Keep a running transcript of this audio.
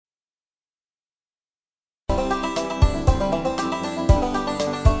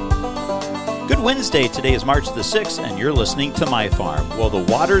Wednesday. Today is March the 6th, and you're listening to MyFarm. Well, the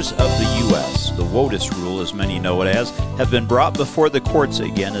waters of the U.S., the WOTUS rule, as many know it as, have been brought before the courts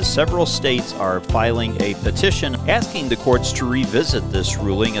again as several states are filing a petition asking the courts to revisit this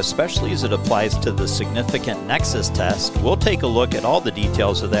ruling, especially as it applies to the significant nexus test. We'll take a look at all the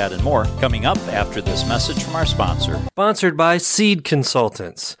details of that and more coming up after this message from our sponsor. Sponsored by Seed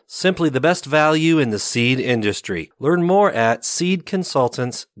Consultants. Simply the best value in the seed industry. Learn more at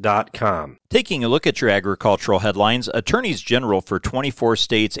seedconsultants.com. Taking a look at your agricultural headlines, attorneys general for 24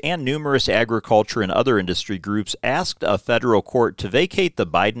 states and numerous agriculture and other industry groups asked a federal court to vacate the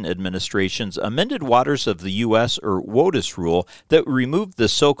Biden administration's amended Waters of the U.S. or WOTUS rule that removed the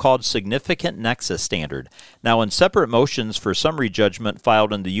so-called significant nexus standard. Now, in separate motions for summary judgment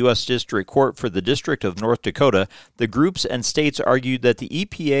filed in the U.S. District Court for the District of North Dakota, the groups and states argued that the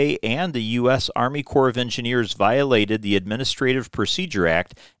EPA and the U.S. Army Corps of Engineers violated the Administrative Procedure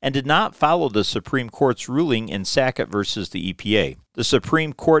Act and did not follow the Supreme Court's ruling in Sackett versus the EPA. The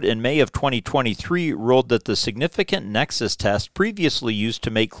Supreme Court in May of 2023 ruled that the significant nexus test previously used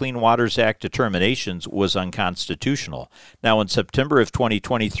to make Clean Waters Act determinations was unconstitutional. Now, in September of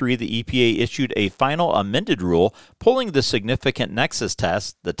 2023, the EPA issued a final amended rule pulling the significant nexus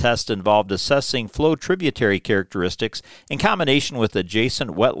test. The test involved assessing flow tributary characteristics in combination with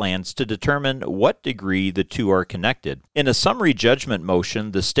adjacent wetlands to determine what degree the two are connected. In a summary judgment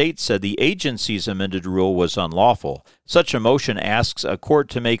motion, the state said the agency's amended rule was unlawful. Such a motion asks a court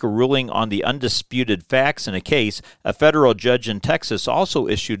to make a ruling on the undisputed facts in a case. A federal judge in Texas also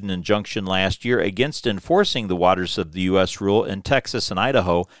issued an injunction last year against enforcing the Waters of the U.S. rule in Texas and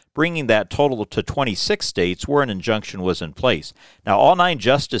Idaho, bringing that total to 26 states where an injunction was in place. Now, all 9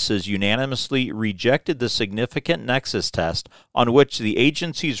 justices unanimously rejected the significant nexus test on which the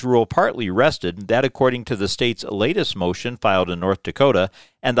agency's rule partly rested, that according to the state's latest motion filed in North Dakota,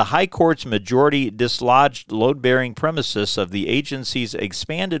 and the High Court's majority dislodged load-bearing premises of the agency's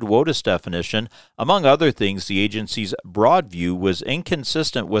expanded WOTUS definition. Among other things, the agency's broad view was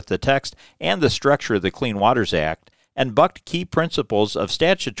inconsistent with the text and the structure of the Clean Waters Act, and bucked key principles of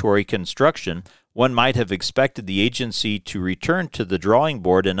statutory construction. One might have expected the agency to return to the drawing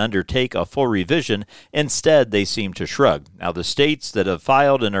board and undertake a full revision. Instead, they seem to shrug. Now, the states that have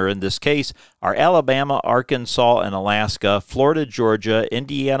filed and are in this case are Alabama, Arkansas, and Alaska, Florida, Georgia,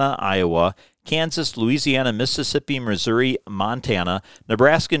 Indiana, Iowa, Kansas, Louisiana, Mississippi, Missouri, Montana,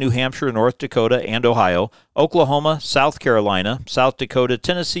 Nebraska, New Hampshire, North Dakota, and Ohio, Oklahoma, South Carolina, South Dakota,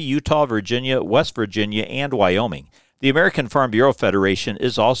 Tennessee, Utah, Virginia, West Virginia, and Wyoming. The American Farm Bureau Federation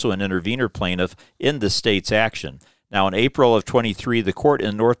is also an intervener plaintiff in the state's action. Now, in April of 23, the court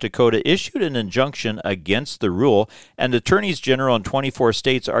in North Dakota issued an injunction against the rule, and attorneys general in 24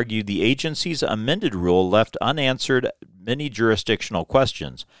 states argued the agency's amended rule left unanswered many jurisdictional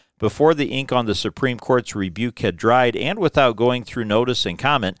questions. Before the ink on the Supreme Court's rebuke had dried, and without going through notice and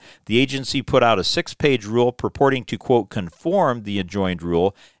comment, the agency put out a 6-page rule purporting to, quote, conform the enjoined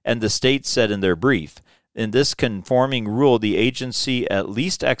rule, and the state said in their brief, in this conforming rule, the agency at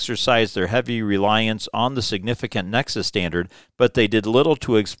least exercised their heavy reliance on the significant nexus standard, but they did little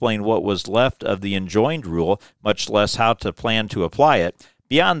to explain what was left of the enjoined rule, much less how to plan to apply it.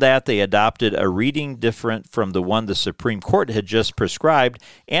 Beyond that, they adopted a reading different from the one the Supreme Court had just prescribed,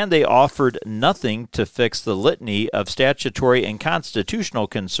 and they offered nothing to fix the litany of statutory and constitutional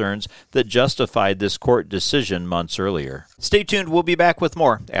concerns that justified this court decision months earlier. Stay tuned. We'll be back with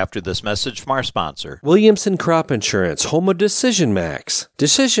more after this message from our sponsor. Williamson Crop Insurance, home of Decision Max.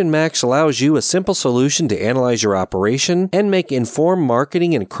 Decision Max allows you a simple solution to analyze your operation and make informed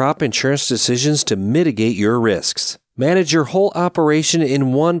marketing and crop insurance decisions to mitigate your risks. Manage your whole operation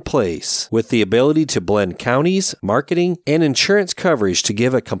in one place with the ability to blend counties, marketing, and insurance coverage to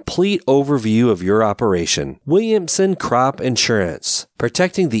give a complete overview of your operation. Williamson Crop Insurance,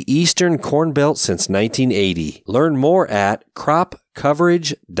 protecting the Eastern Corn Belt since 1980. Learn more at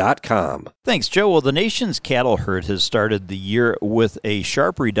cropcoverage.com. Thanks, Joe. Well, the nation's cattle herd has started the year with a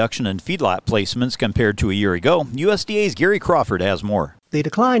sharp reduction in feedlot placements compared to a year ago. USDA's Gary Crawford has more. The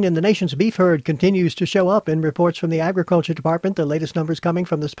decline in the nation's beef herd continues to show up in reports from the Agriculture Department. The latest numbers coming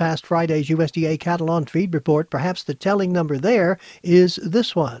from this past Friday's USDA Cattle on Feed report. Perhaps the telling number there is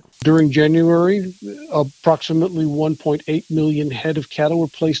this one. During January, approximately 1.8 million head of cattle were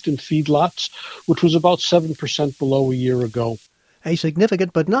placed in feedlots, which was about 7% below a year ago. A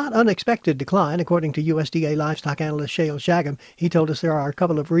significant but not unexpected decline, according to USDA livestock analyst Shale Shagam. He told us there are a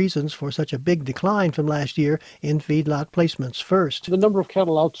couple of reasons for such a big decline from last year in feedlot placements. First, the number of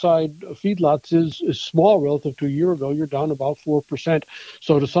cattle outside feedlots is small relative to a year ago. You're down about 4%.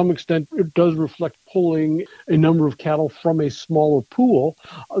 So to some extent, it does reflect pulling a number of cattle from a smaller pool.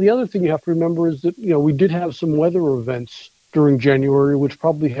 The other thing you have to remember is that, we did have some weather events during January, which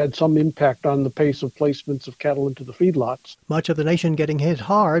probably had some impact on the pace of placements of cattle into the feedlots. Much of the nation getting hit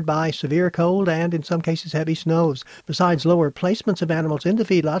hard by severe cold and, in some cases, heavy snows. Besides lower placements of animals into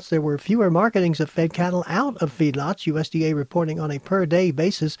feedlots, there were fewer marketings of fed cattle out of feedlots. USDA reporting on a per-day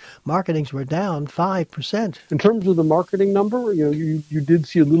basis, marketings were down 5%. In terms of the marketing number, you did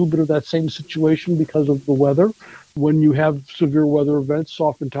see a little bit of that same situation because of the weather. When you have severe weather events,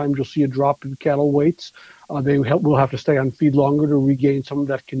 oftentimes you'll see a drop in cattle weights. They will have to stay on feed longer to regain some of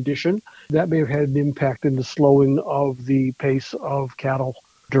that condition. That may have had an impact in the slowing of the pace of cattle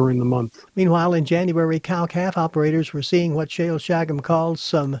during the month. Meanwhile, in January, cow-calf operators were seeing what Shale Shagam calls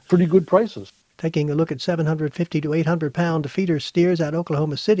some pretty good prices. Taking a look at 750 to 800 pound feeder steers at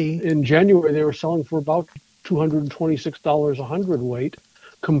Oklahoma City. In January, they were selling for about $226 a hundredweight,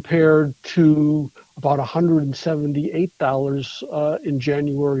 compared to about $178 in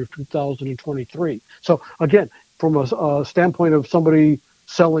January of 2023. So again, from a standpoint of somebody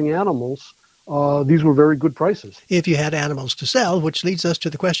selling animals, these were very good prices. If you had animals to sell, which leads us to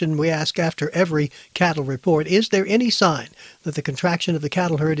the question we ask after every cattle report, is there any sign that the contraction of the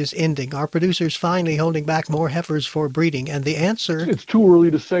cattle herd is ending? Are producers finally holding back more heifers for breeding? And the answer... It's too early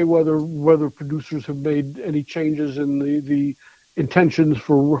to say whether producers have made any changes in the intentions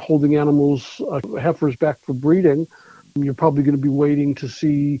for holding animals, heifers back for breeding. You're probably going to be waiting to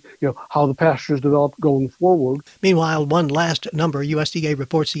see, how the pastures develop going forward. Meanwhile, one last number. USDA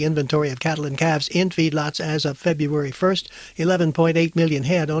reports the inventory of cattle and calves in feedlots as of February 1st, 11.8 million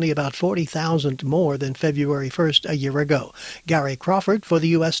head, only about 40,000 more than February 1st a year ago. Gary Crawford for the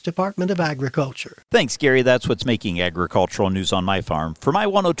U.S. Department of Agriculture. Thanks, Gary. That's what's making agricultural news on My Farm. For my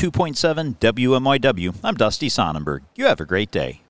 102.7 WMYW, I'm Dusty Sonnenberg. You have a great day.